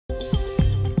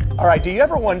All right, do you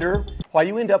ever wonder why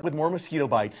you end up with more mosquito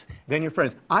bites than your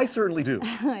friends? I certainly do.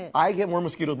 I get more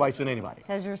mosquito bites than anybody.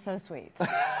 Because you're so sweet.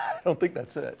 I don't think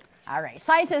that's it. All right,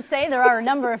 scientists say there are a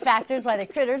number of factors why the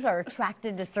critters are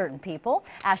attracted to certain people.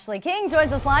 Ashlei King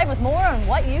joins us live with more on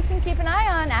what you can keep an eye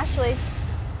on. Ashlei.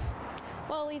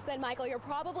 Well, Lisa and Michael, you're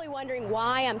probably wondering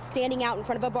why I'm standing out in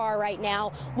front of a bar right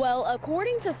now. Well,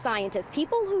 according to scientists,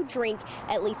 people who drink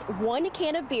at least one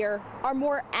can of beer are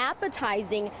more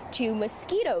appetizing to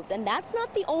mosquitoes, and that's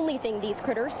not the only thing these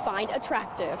critters find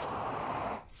attractive.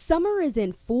 Summer is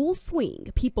in full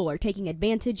swing. People are taking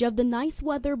advantage of the nice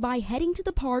weather by heading to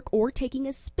the park or taking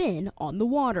a spin on the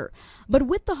water. But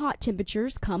with the hot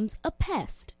temperatures comes a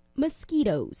pest.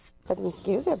 Mosquitoes. But the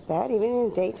mosquitoes are bad even in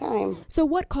the daytime. So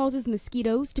what causes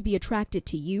mosquitoes to be attracted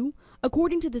to you?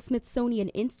 According to the Smithsonian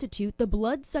Institute, the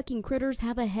blood-sucking critters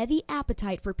have a heavy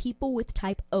appetite for people with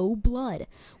type O blood,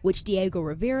 which Diego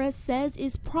Rivera says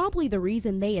is probably the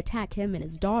reason they attack him and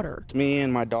his daughter. It's me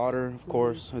and my daughter, of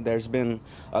course. There's been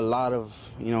a lot of,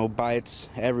 bites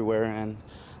everywhere, and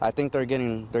I think they're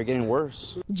getting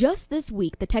worse. Just this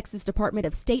week, the Texas Department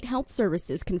of State Health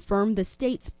Services confirmed the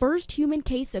state's first human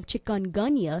case of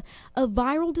Chikungunya, a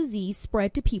viral disease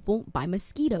spread to people by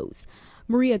mosquitoes.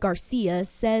 Maria Garcia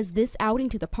says this outing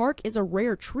to the park is a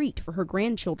rare treat for her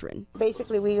grandchildren.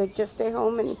 Basically, we would just stay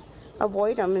home and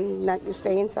avoid them and not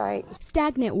stay inside.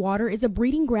 Stagnant water is a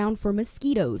breeding ground for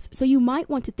mosquitoes, so you might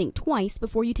want to think twice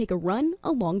before you take a run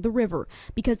along the river,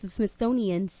 because the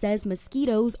Smithsonian says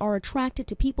mosquitoes are attracted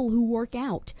to people who work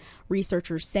out.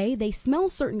 Researchers say they smell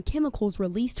certain chemicals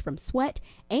released from sweat,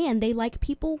 and they like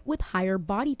people with higher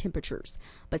body temperatures.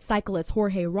 But cyclist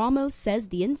Jorge Ramos says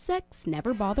the insects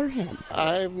never bother him.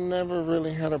 I've never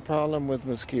really had a problem with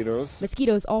mosquitoes.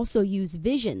 Mosquitoes also use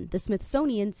vision. The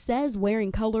Smithsonian says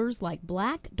wearing colors like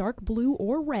black, dark blue,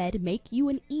 or red make you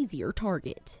an easier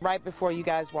target. Right before you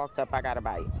guys walked up, I got a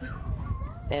bite.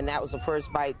 And that was the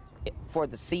first bite for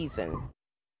the season.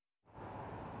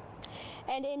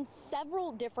 And in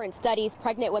several different studies,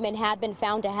 pregnant women have been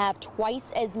found to have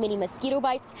twice as many mosquito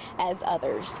bites as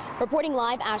others. Reporting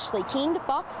live, Ashlei King,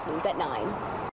 Fox News at 9.